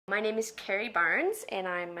My name is Carrie Barnes, and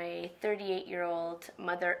I'm a 38-year-old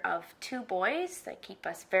mother of 2 boys that keep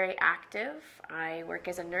us very active. I work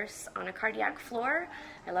as a nurse on a cardiac floor.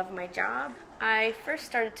 I love my job. I first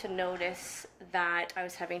started to notice that I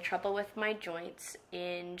was having trouble with my joints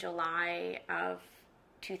in July of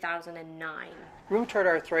 2009. Rheumatoid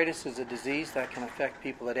arthritis is a disease that can affect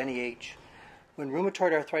people at any age. When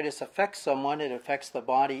rheumatoid arthritis affects someone, it affects the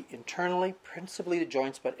body internally, principally the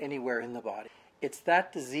joints, but anywhere in the body. It's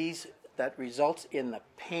that disease that results in the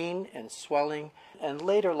pain and swelling and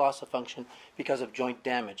later loss of function because of joint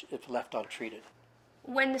damage if left untreated.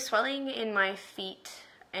 When the swelling in my feet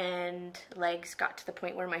and legs got to the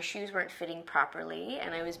point where my shoes weren't fitting properly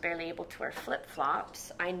and I was barely able to wear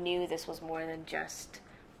flip-flops, I knew this was more than just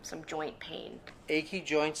some joint pain. Achy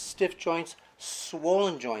joints, stiff joints,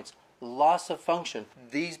 swollen joints, loss of function,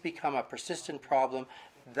 these become a persistent problem.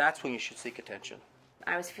 That's when you should seek attention.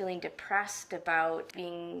 I was feeling depressed about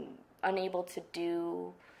being unable to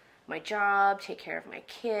do my job, take care of my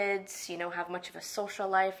kids, have much of a social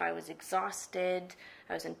life. I was exhausted.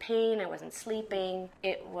 I was in pain. I wasn't sleeping.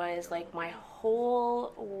 It was like my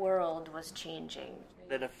whole world was changing.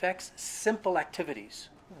 It affects simple activities.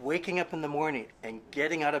 Waking up in the morning and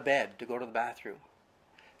getting out of bed to go to the bathroom.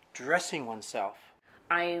 Dressing oneself.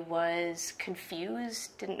 I was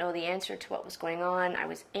confused, didn't know the answer to what was going on. I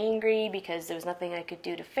was angry because there was nothing I could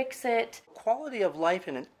do to fix it. Quality of life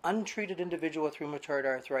in an untreated individual with rheumatoid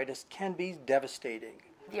arthritis can be devastating.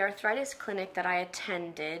 The arthritis clinic that I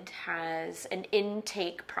attended has an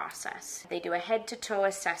intake process. They do a head-to-toe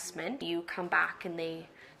assessment. You come back and they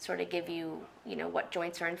sort of give you, what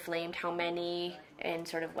joints are inflamed, how many, and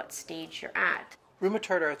sort of what stage you're at.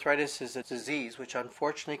 Rheumatoid arthritis is a disease which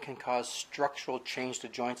unfortunately can cause structural change to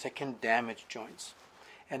joints that can damage joints.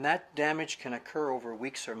 And that damage can occur over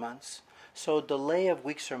weeks or months. So a delay of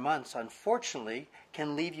weeks or months, unfortunately,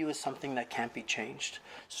 can leave you with something that can't be changed.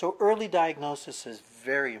 So early diagnosis is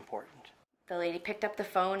very important. The lady picked up the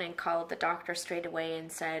phone and called the doctor straight away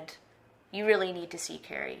and said, "You really need to see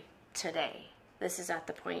Carrie today." This is at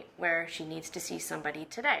the point where she needs to see somebody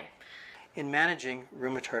today. In managing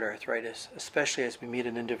rheumatoid arthritis, especially as we meet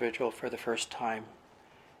an individual for the first time,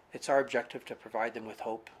 it's our objective to provide them with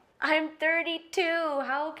hope. I'm 32.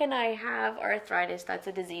 How can I have arthritis? That's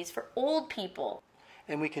a disease for old people.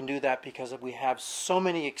 And we can do that because we have so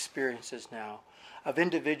many experiences now of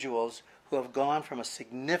individuals who have gone from a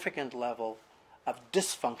significant level of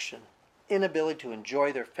dysfunction, inability to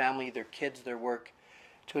enjoy their family, their kids, their work,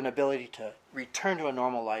 to an ability to return to a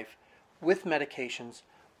normal life with medications,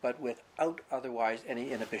 but without otherwise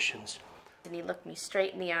any inhibitions. And he looked me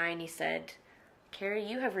straight in the eye and he said, "Carrie,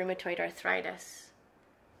 you have rheumatoid arthritis,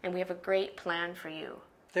 and we have a great plan for you."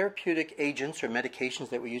 Therapeutic agents or medications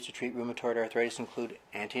that we use to treat rheumatoid arthritis include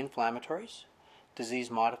anti-inflammatories,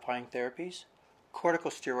 disease-modifying therapies,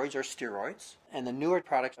 corticosteroids or steroids, and the newer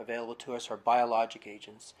products available to us are biologic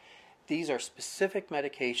agents. These are specific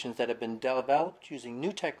medications that have been developed using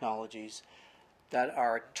new technologies that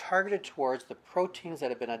are targeted towards the proteins that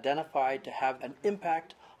have been identified to have an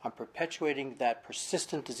impact on perpetuating that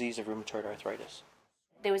persistent disease of rheumatoid arthritis.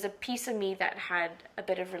 There was a piece of me that had a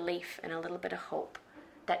bit of relief and a little bit of hope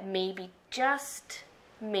that maybe, just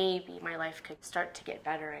maybe, my life could start to get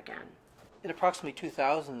better again. In approximately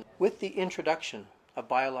 2000, with the introduction of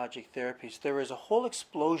biologic therapies, there was a whole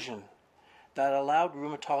explosion that allowed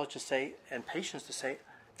rheumatologists to say, and patients to say,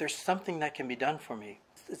 there's something that can be done for me.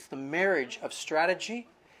 It's the marriage of strategy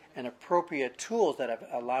and appropriate tools that have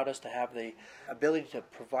allowed us to have the ability to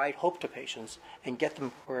provide hope to patients and get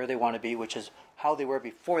them where they want to be, which is how they were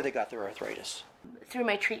before they got their arthritis. Through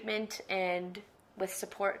my treatment and with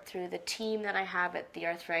support through the team that I have at the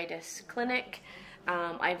arthritis clinic,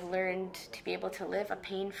 I've learned to be able to live a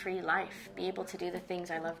pain-free life, be able to do the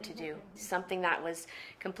things I love to do. Something that was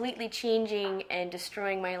completely changing and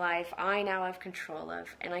destroying my life, I now have control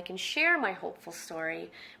of, and I can share my hopeful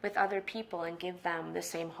story with other people and give them the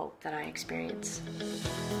same hope that I experience.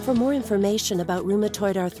 For more information about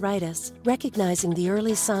rheumatoid arthritis, recognizing the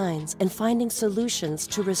early signs and finding solutions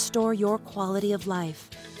to restore your quality of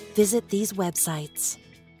life, visit these websites.